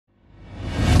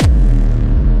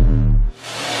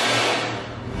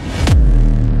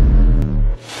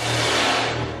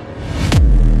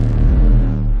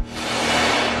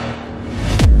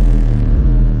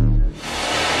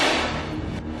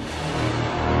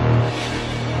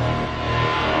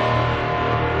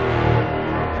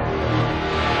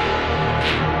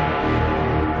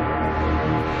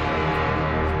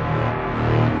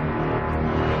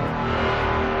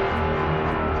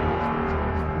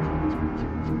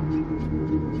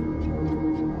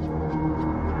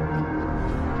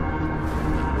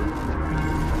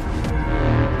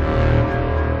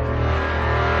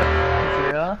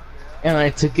and I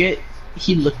took it.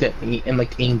 He looked at me and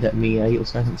like aimed at me. He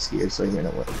was kind of scared, so he ran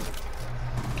away.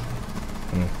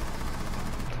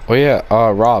 Oh yeah,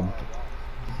 Rob.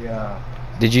 Yeah.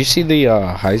 Did you see the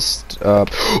heist?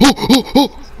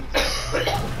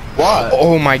 What?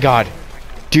 Oh my god,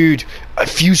 dude! A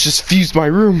fuse just fused my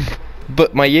room,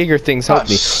 but my Jaeger things helped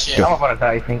me. Shit, I'm about to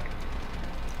die, I think.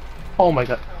 Oh my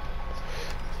god.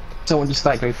 Someone just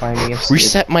died right by me.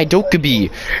 Reset my Dokkaebi.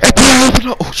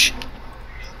 Oh shit.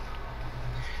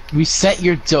 Reset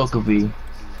your Dokkaebi.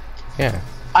 Yeah.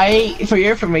 For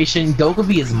your information,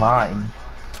 Dokkaebi is mine.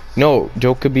 No,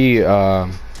 Dokkaebi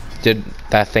did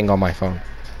that thing on my phone.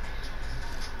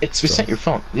 It's reset your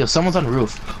phone. Yo, someone's on the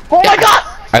roof. Oh my god!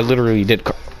 I literally did.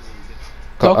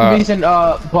 Dokkaebi's in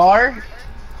bar.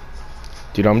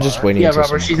 Dude, I'm just waiting. Yeah, until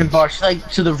Robert, she's in bar. She's like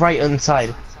to the right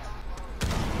inside.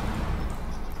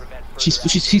 She's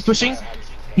pushing.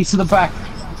 He's to the back.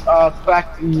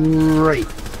 Back right.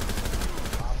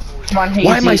 Come on, Hazy.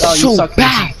 Why am I so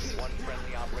bad?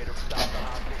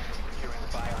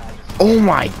 Oh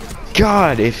my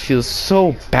god, it feels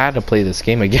so bad to play this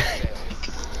game again.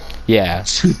 Yeah.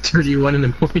 2:31 in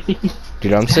the morning.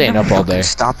 Dude, I'm staying up all day.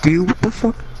 Stop you? What the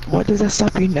fuck? Why does that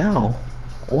stop you now?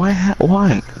 Why?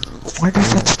 Why? Why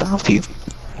does that stop you?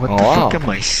 What the fuck am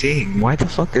I seeing? Why the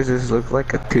fuck does this look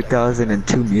like a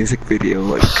 2002 music video?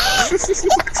 Like,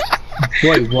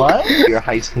 Wait, what? Your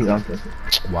high school uncle.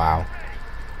 Wow.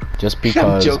 Just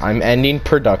because I'm ending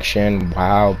production.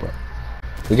 Wow, bro.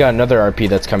 We got another RP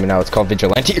that's coming out. It's called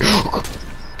Vigilante. Fuck!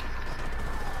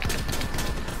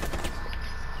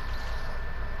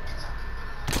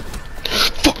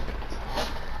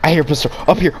 I hear pistol.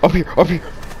 Up here.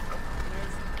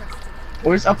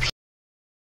 Where's up here?